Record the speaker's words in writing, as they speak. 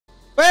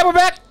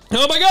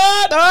Oh my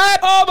god!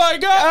 Oh my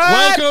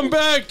god! Welcome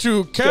back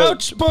to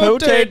Couch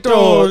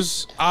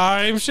Potatoes.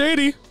 I'm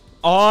Shady.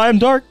 I'm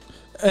Dark.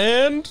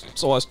 And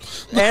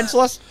Celeste. And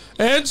Celeste.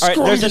 And All right,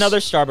 there's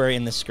another strawberry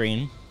in the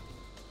screen.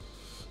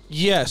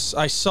 Yes,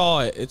 I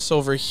saw it. It's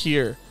over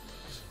here.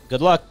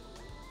 Good luck.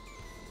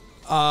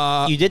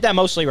 You did that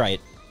mostly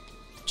right.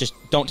 Just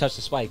don't touch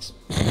the spikes.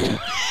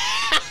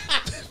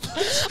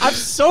 I'm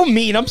so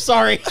mean. I'm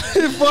sorry.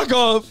 Fuck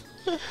off.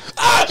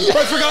 Ah!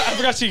 I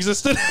forgot she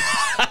existed.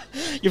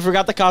 You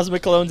forgot the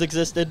cosmic clones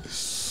existed?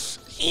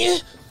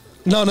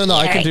 No.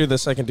 I can do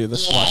this.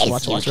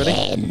 Watch.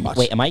 Ready? Watch.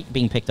 Wait, am I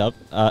being picked up?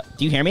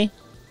 Do you hear me?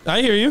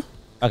 I hear you.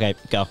 Okay,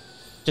 go.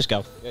 Just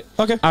go.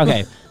 Okay.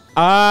 Okay.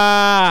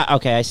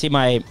 Okay, I see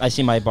my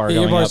bar going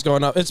up. Your bar's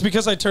going up. It's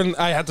because I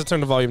had to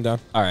turn the volume down.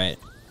 All right.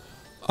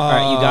 All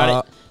right, you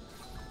got it.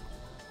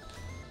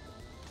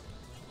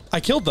 I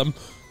killed them.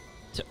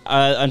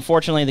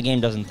 Unfortunately, the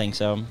game doesn't think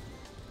so.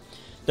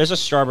 There's a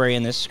strawberry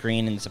in this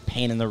screen, and it's a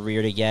pain in the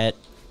rear to get.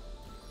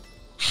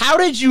 How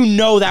did you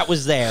know that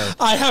was there?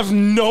 I have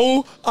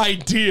no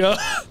idea.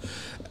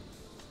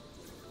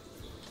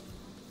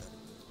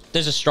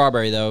 There's a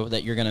strawberry, though,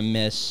 that you're going to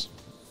miss.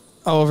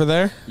 Oh, over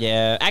there?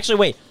 Yeah. Actually,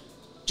 wait.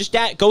 Just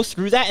go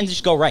through that and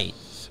just go right.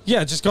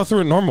 Yeah, just go through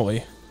it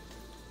normally.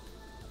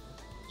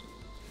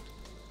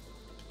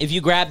 If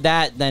you grab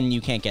that, then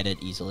you can't get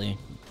it easily.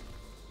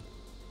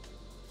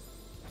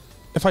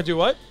 If I do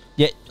what?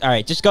 Yeah. All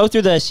right. Just go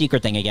through the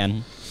secret thing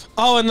again.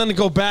 Oh, and then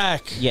go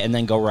back. Yeah, and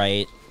then go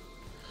right.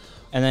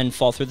 And then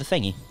fall through the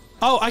thingy.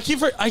 Oh, I keep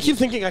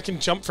thinking I can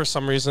jump for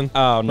some reason.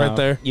 Oh, no. Right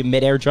there. You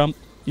mid-air jump?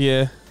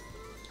 Yeah.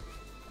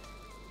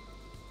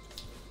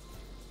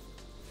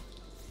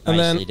 And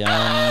Nicely then...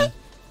 done.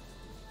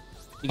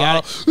 You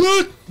got it.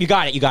 You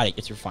got it. You got it.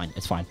 It's fine.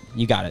 It's fine.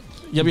 You got it.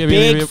 Yep.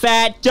 Big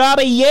fat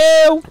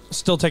W.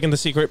 Still taking the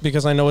secret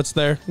because I know it's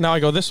there. Now I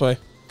go this way.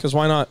 Because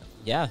why not?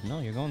 Yeah, no,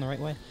 you're going the right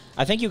way.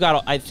 I think you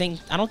got... I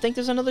don't think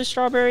there's another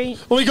strawberry.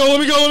 Let me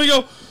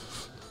go.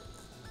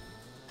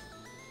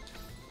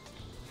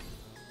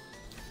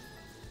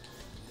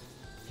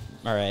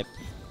 All right.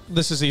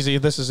 This is easy.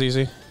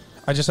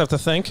 I just have to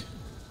think.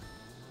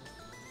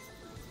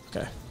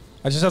 Okay.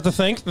 I just have to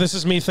think. This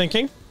is me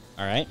thinking.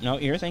 All right. No,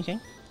 you're thinking.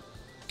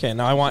 Okay,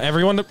 now I want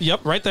everyone to...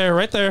 Yep, right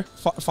there.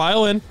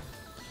 File in.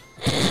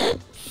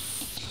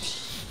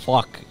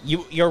 Fuck.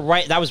 You're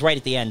right. That was right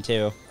at the end,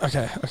 too.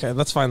 Okay,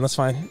 that's fine.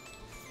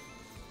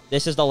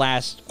 This is the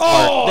last...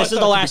 Oh! This is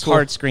the last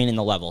hard screen in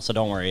the level, so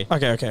don't worry.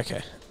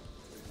 Okay.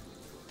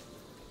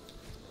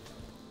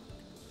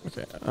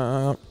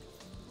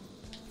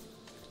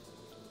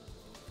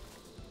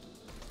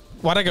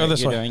 Why'd I go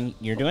this way?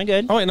 You're doing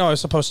good. Oh, wait, no, I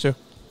was supposed to.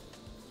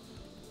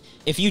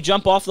 If you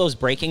jump off those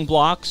breaking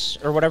blocks,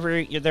 or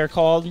whatever they're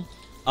called,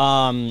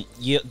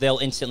 they'll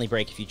instantly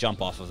break if you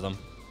jump off of them.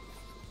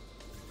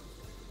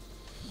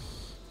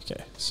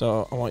 Okay,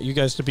 so I want you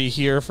guys to be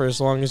here for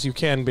as long as you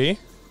can be.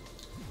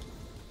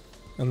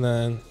 And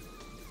then...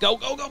 Go,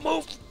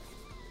 move!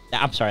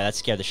 I'm sorry, that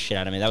scared the shit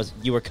out of me.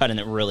 You were cutting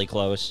it really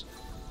close.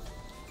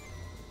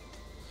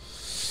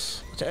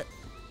 Okay.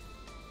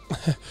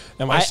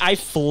 I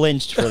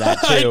flinched for that,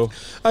 too.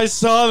 I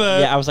saw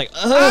that. Yeah, I was like,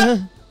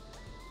 I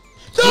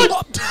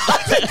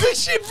didn't think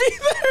she'd be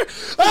there.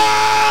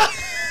 Ah!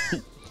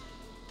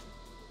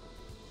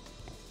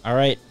 All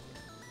right.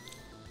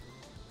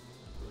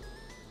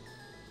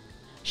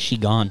 She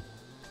gone.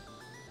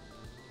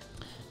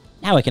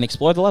 Now I can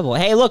explore the level.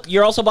 Hey, look,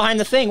 you're also behind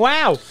the thing.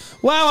 Wow.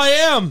 Wow, I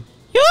am.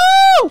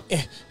 Yoo!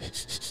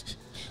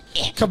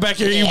 Come back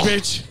here, you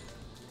bitch.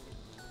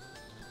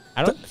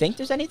 I don't think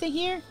there's anything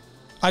here.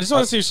 I just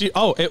want to see if she...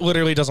 Oh, it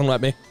literally doesn't let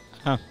me.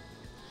 Huh.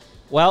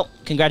 Well,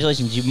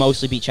 congratulations. You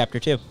mostly beat Chapter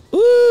 2.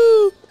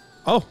 Woo!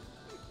 Oh.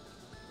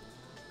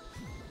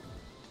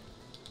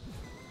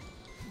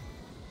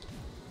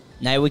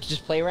 Now we can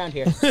just play around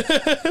here.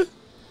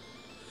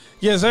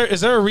 Yeah, is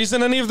there a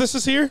reason any of this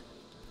is here?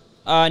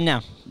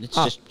 No.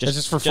 It's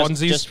just for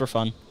funsies? Just for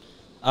fun.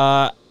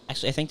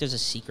 Actually, I think there's a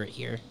secret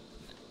here.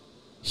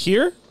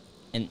 Here?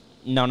 And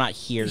no, not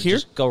here. Here?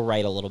 Just go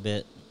right a little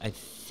bit. I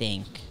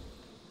think.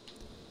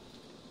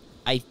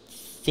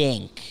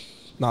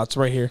 No, it's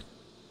right here.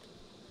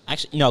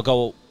 Actually, no,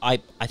 go... I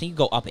think you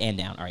go up and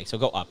down. All right, so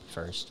go up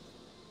first.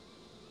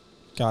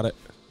 Got it.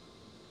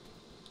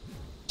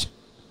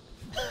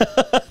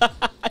 I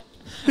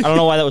don't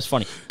know why that was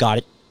funny. Got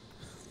it.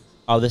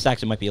 Oh, this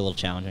actually might be a little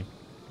challenging.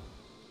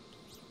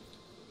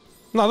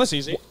 No, that's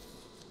easy.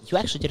 You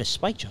actually did a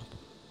spike jump.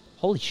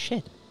 Holy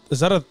shit. Is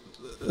that a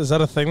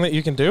thing that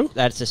you can do?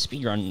 That's a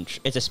speedrun.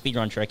 It's a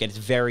speedrun trick, and it's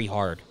very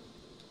hard.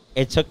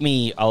 It took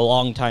me a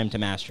long time to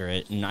master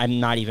it, and I'm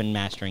not even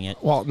mastering it.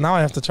 Well, now I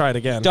have to try it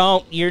again.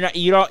 You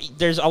don't.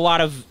 There's a lot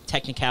of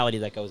technicality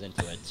that goes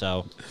into it,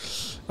 so.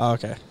 Oh,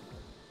 okay.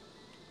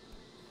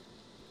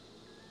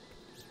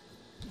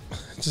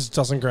 It just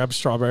doesn't grab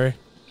strawberry.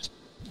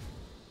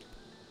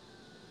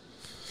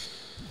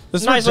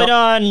 This Nicely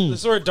done. This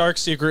is where Dark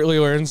secretly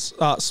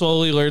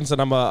slowly learns that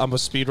I'm a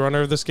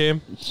speedrunner of this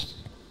game.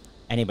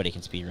 Anybody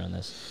can speedrun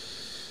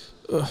this.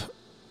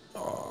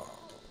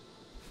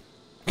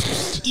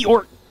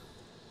 Eeyore.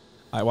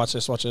 All right, watch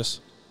this. Watch this.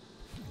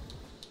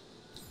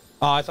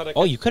 Oh, I thought.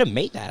 Oh, you could have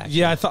made that. Actually.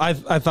 Yeah,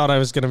 I thought I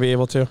was gonna be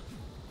able to.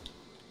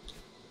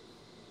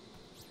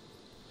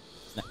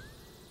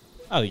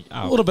 Oh,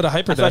 A little bit of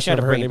hyper I thought dash. you had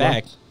to never hurt bring it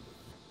anyone. back.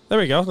 There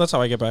we go. That's how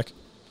I get back.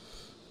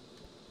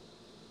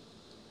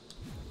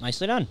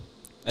 Nicely done.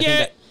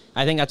 Yeah.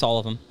 I think that's all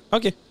of them.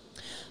 Okay.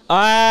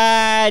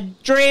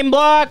 Dream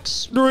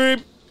blocks.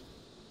 Dream.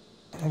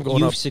 I'm going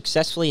You've up.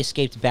 successfully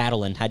escaped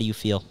battle, and how do you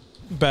feel?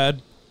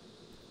 Bad.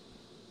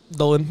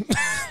 Dylan.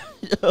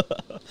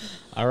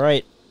 All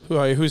right. Who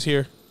are you? Who's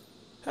here?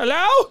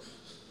 Hello?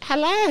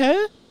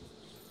 Hello.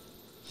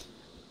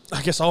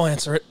 I guess I'll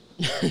answer it.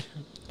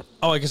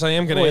 Oh, I guess I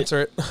am going to Wait.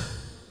 answer it.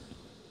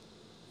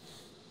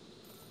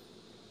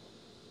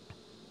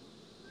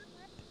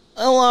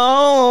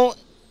 Hello.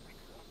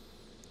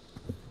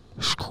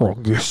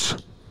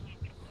 Strongest,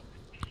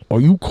 are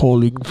you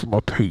calling from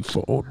a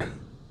payphone?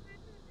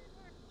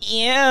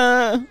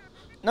 Yeah.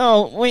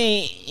 No,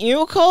 wait.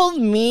 You called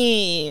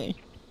me.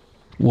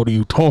 What are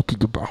you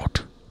talking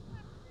about?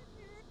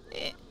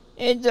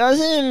 It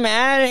doesn't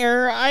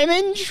matter. I'm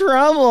in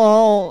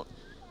trouble.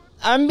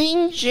 I'm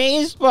being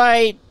chased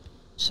by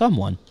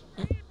someone.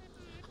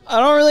 I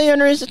don't really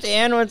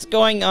understand what's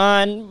going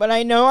on, but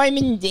I know I'm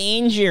in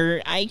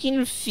danger. I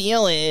can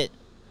feel it.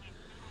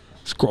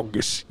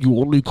 Strongest, you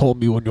only call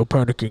me when you're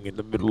panicking in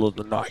the middle of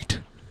the night.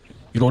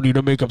 You don't need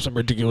to make up some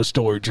ridiculous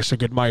story just to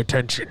get my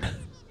attention.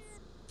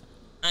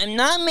 I'm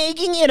not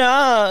making it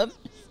up.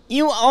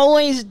 You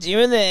always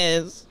do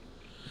this.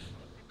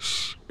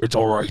 Shh, it's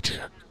alright.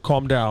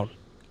 Calm down.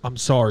 I'm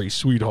sorry,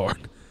 sweetheart.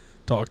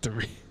 Talk to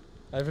me.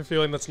 I have a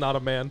feeling that's not a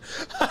man.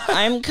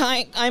 I'm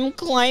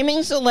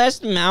climbing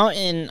Celeste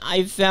Mountain.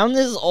 I found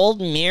this old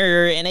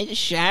mirror and it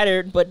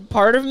shattered, but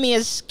part of me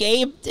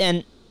escaped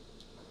and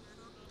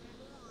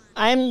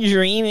I'm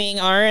dreaming,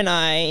 aren't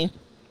I?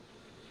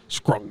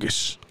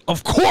 Strongest,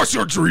 of course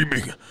you're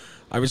dreaming!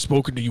 I haven't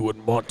spoken to you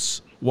in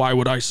months. Why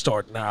would I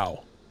start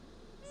now?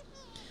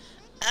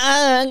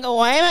 Why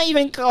am I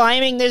even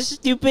climbing this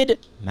stupid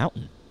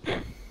mountain?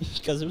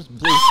 Because it was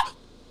blue.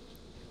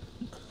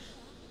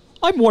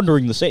 I'm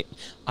wondering the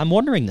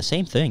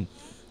same thing.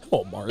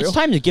 Oh, Mario. It's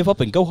time to give up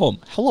and go home.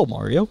 Hello,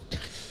 Mario.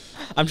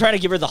 I'm trying to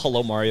give her the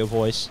hello, Mario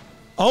voice.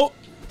 Oh.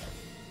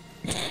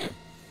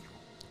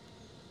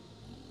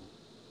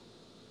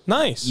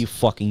 Nice. You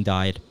fucking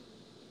died.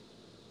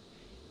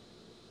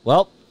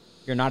 Well,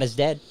 you're not as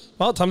dead.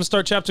 Well, time to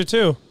start chapter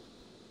 2.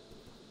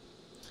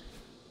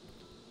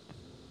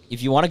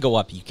 If you want to go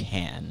up, you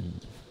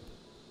can.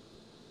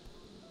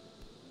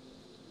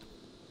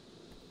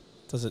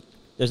 Does it?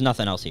 There's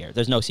nothing else here.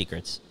 There's no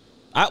secrets.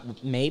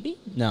 Maybe?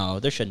 No,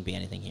 there shouldn't be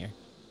anything here.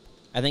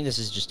 I think this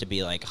is just to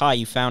be like, ha,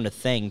 you found a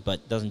thing,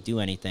 but doesn't do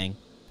anything.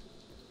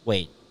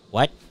 Wait,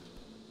 what?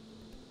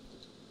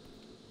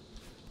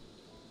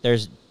 There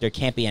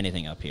can't be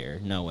anything up here.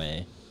 No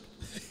way.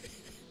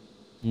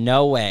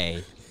 No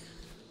way.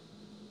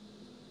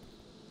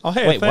 Oh,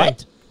 hey, Wait, a thing.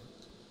 what?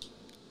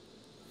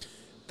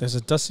 There's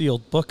a dusty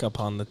old book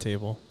upon the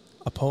table.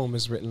 A poem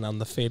is written on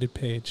the faded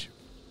page.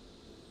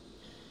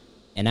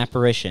 An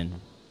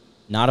apparition,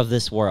 not of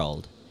this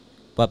world,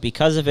 but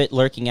because of it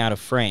lurking out of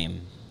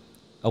frame.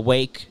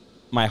 Awake,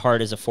 my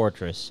heart is a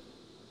fortress.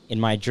 In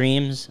my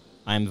dreams,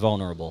 I'm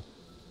vulnerable.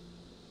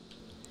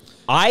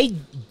 I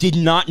did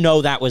not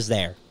know that was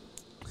there.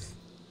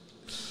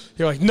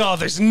 You're like, no,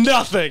 there's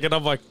nothing. And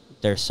I'm like,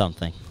 There's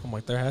something.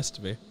 there has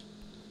to be.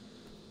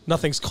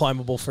 Nothing's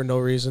climbable for no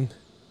reason.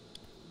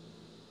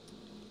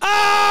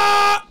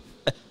 Ah!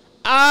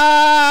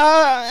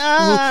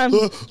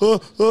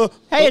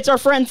 Hey, it's our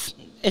friend.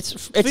 It's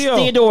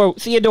Theo.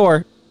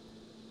 Theodore.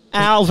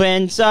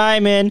 Alvin,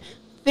 Simon,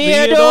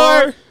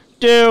 Theodore.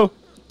 Do.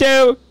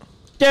 No,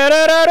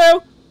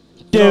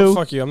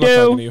 fuck you. I'm not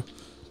talking to you.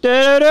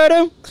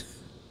 Do.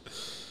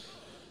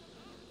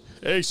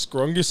 Hey,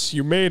 Scrungus,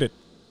 you made it.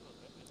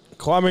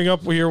 Climbing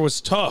up here was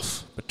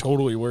tough, but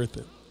totally worth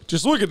it.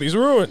 Just look at these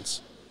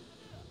ruins.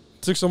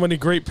 Took so many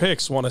great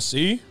pics. Want to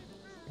see?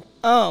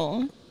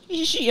 Oh,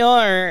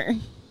 sure.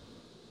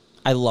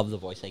 I love the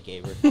voice I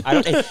gave her.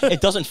 It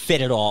doesn't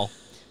fit at all.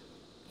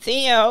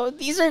 Theo,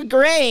 these are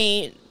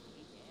great.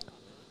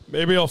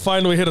 Maybe I'll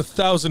finally hit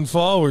 1,000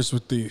 followers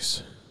with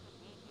these.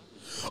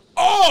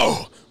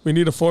 Oh! We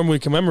need to formally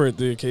commemorate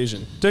the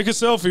occasion. Take a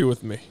selfie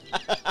with me.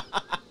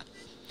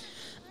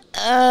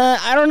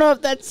 I don't know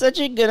if that's such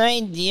a good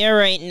idea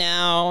right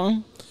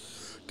now.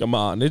 Come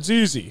on, it's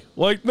easy.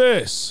 Like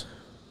this.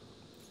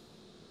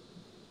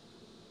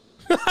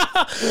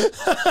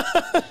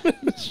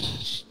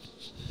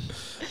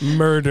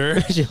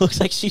 Murder. She looks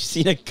like she's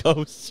seen a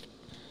ghost.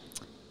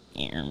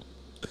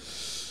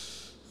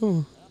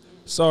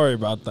 Sorry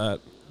about that.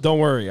 Don't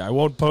worry, I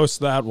won't post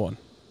that one.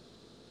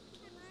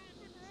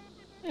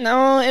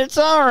 No, it's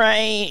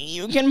alright.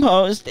 You can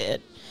post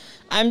it.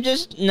 I'm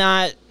just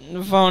not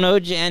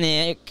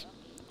phonogenic.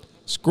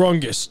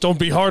 Scrungus, don't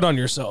be hard on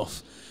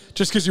yourself.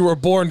 Just because you were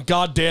born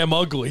goddamn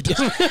ugly.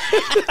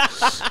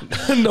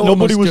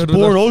 Nobody was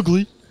born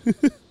ugly.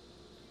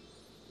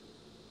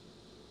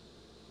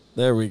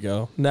 There we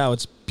go. Now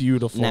it's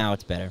beautiful. Now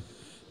it's better.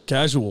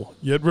 Casual,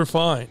 yet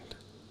refined.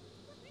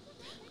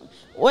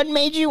 What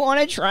made you want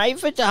to try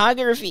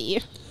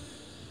photography?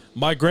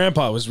 My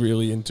grandpa was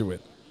really into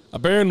it.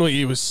 Apparently,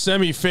 he was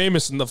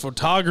semi-famous in the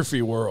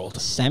photography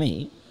world.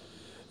 Semi.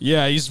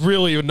 Yeah, he's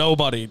really a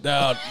nobody.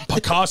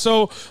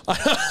 Picasso?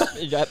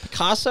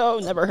 Picasso?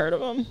 Never heard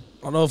of him.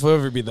 I don't know if I'll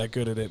ever be that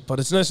good at it, but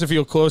it's nice to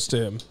feel close to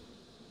him.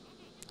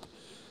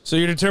 So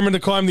you're determined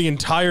to climb the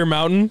entire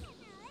mountain?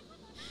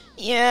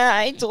 Yeah,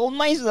 I told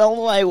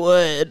myself I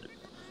would.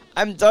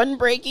 I'm done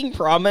breaking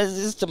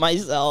promises to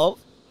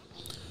myself.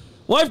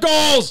 Life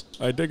goals!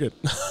 I dig it.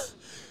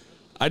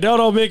 I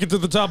doubt I'll make it to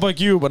the top like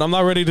you, but I'm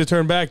not ready to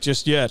turn back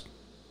just yet.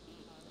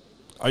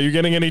 Are you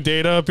getting any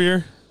data up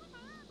here?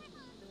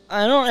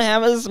 I don't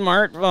have a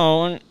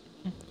smartphone.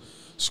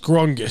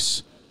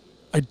 Scrungus.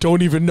 I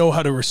don't even know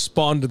how to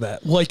respond to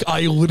that. Like,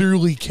 I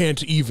literally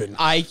can't even.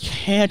 I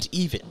can't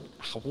even.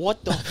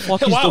 What the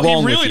fuck is wow, the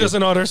wrong he really with you? doesn't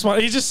know how to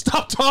respond. He just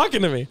stopped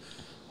talking to me.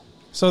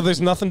 So there's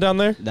nothing down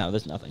there? No,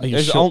 there's nothing. Are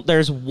you sure?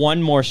 There's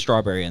one more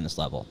strawberry in this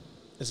level.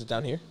 Is it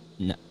down here?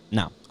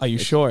 No. Are you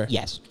sure?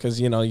 Yes.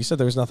 Because, you said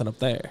there was nothing up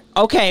there.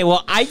 Okay,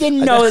 well, I didn't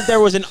know that there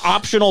was an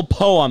optional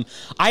poem.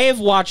 I have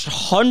watched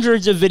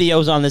hundreds of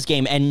videos on this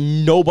game,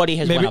 and nobody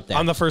has went up there.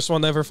 I'm the first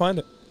one to ever find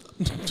it.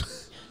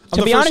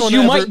 To be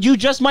honest, you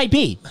just might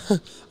be.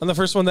 I'm the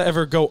first one to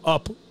ever go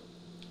up.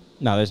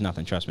 No, there's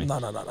nothing. Trust me.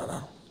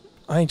 No.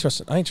 I ain't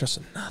trusting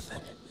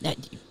nothing.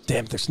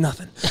 Damn, there's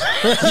nothing.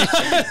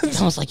 It's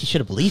almost like you should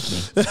have believed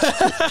me.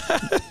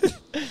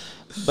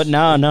 But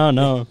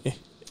no.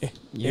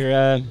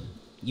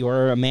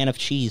 You're a man of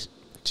cheese.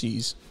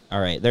 Cheese.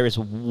 All right, there is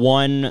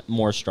one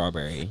more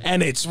strawberry.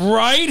 And it's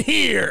right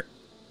here.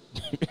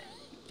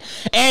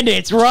 And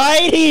it's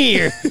right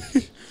here.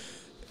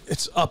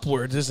 It's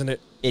upward, isn't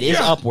it? It is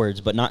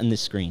upwards, but not in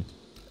this screen.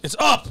 It's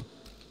up.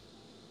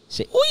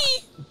 See.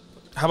 Wee.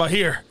 How about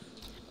here?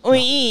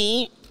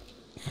 Wee.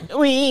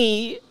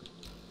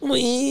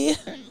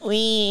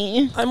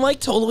 I'm like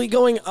totally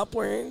going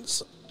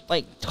upwards.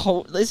 Like,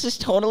 this is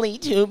totally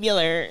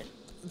tubular.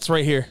 It's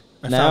right here.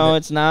 I No, found it.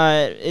 it's not.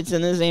 It's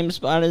in the same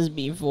spot as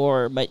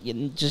before, but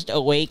you're just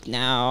awake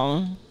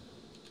now.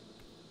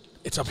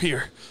 It's up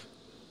here.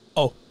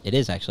 Oh. It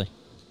is, actually.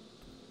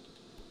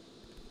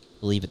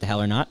 Believe it the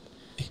hell or not.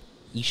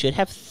 You should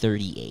have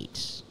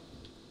 38.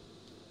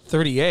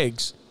 30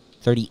 eggs.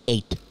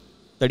 38.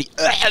 30.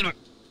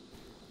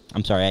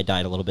 I'm sorry, I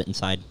died a little bit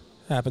inside.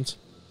 Happens.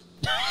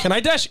 Can I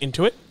dash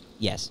into it?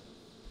 Yes.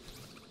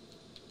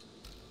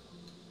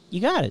 You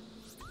got it.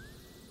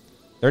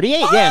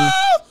 38 again.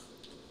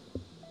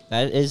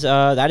 That is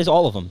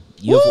all of them.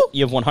 You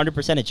have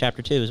 100% in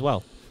Chapter 2 as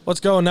well. Let's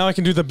go. Now I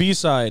can do the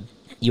B-side.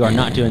 You are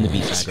not doing the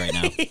B-side right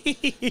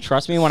now.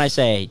 Trust me when I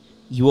say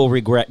you will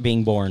regret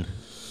being born.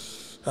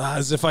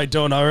 As if I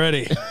don't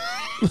already.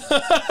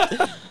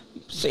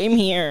 Same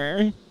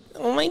here.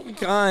 Oh my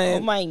god. Oh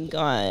my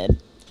god.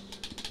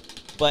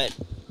 But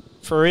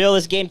for real,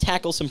 this game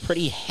tackles some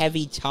pretty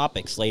heavy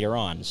topics later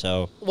on,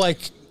 so...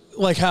 Like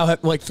how?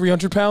 Like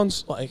 300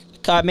 pounds? Like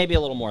maybe a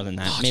little more than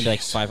that. Maybe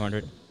like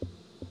 500.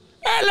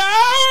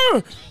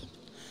 Hello!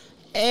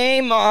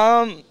 Hey,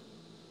 Mom.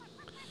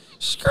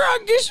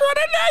 Scrungus, what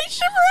a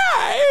nice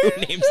surprise! Who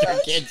names their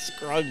kid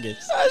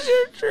Scrungus? How's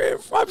your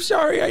trip? I'm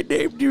sorry I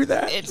named you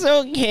that. It's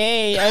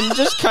okay. I'm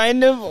just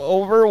kind of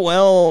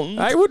overwhelmed.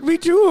 I would be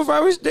too if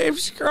I was named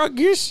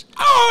Scrungus.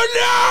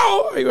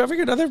 Oh no! Are you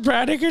having another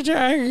panic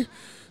attack?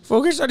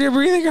 Focus on your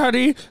breathing,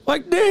 honey.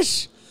 Like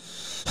this.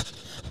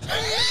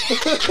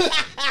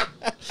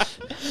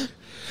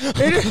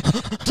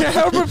 To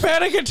help a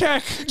panic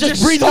attack,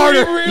 just breathe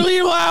harder.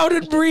 really loud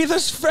and breathe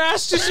as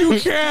fast as you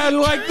can,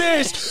 like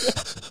this.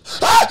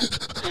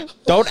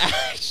 Don't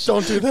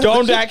do that.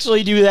 Don't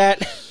actually do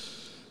that.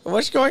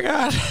 What's going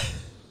on?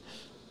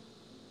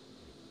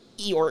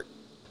 Eeyore,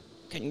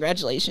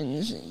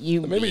 congratulations. You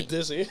Maybe beat-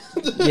 dizzy.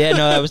 Yeah,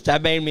 no,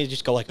 that made me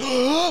just go like.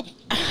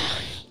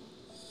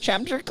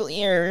 Chapter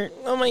clear.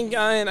 Oh my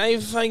god, I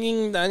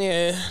fucking done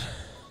it.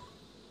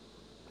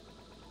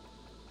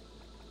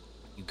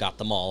 You got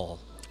them all.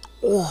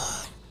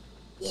 Oh.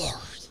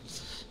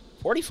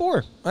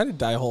 44. I didn't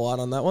die a whole lot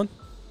on that one.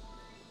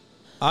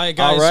 All right,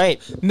 guys. All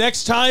right.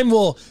 Next time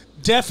we'll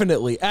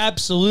definitely,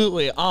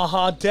 absolutely,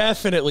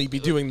 definitely be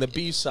doing the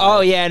B-side.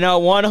 Oh, yeah, no,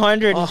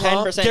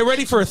 110%. Get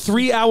ready for a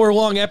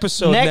 3-hour-long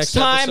episode Next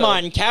time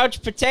episode. on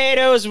Couch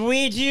Potatoes,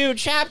 we do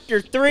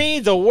Chapter 3,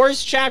 the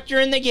worst chapter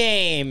in the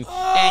game.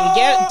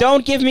 And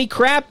don't give me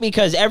crap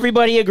because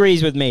everybody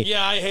agrees with me.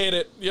 Yeah, I hate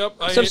it.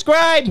 Yep.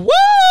 Subscribe. Woo!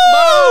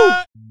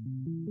 Bye!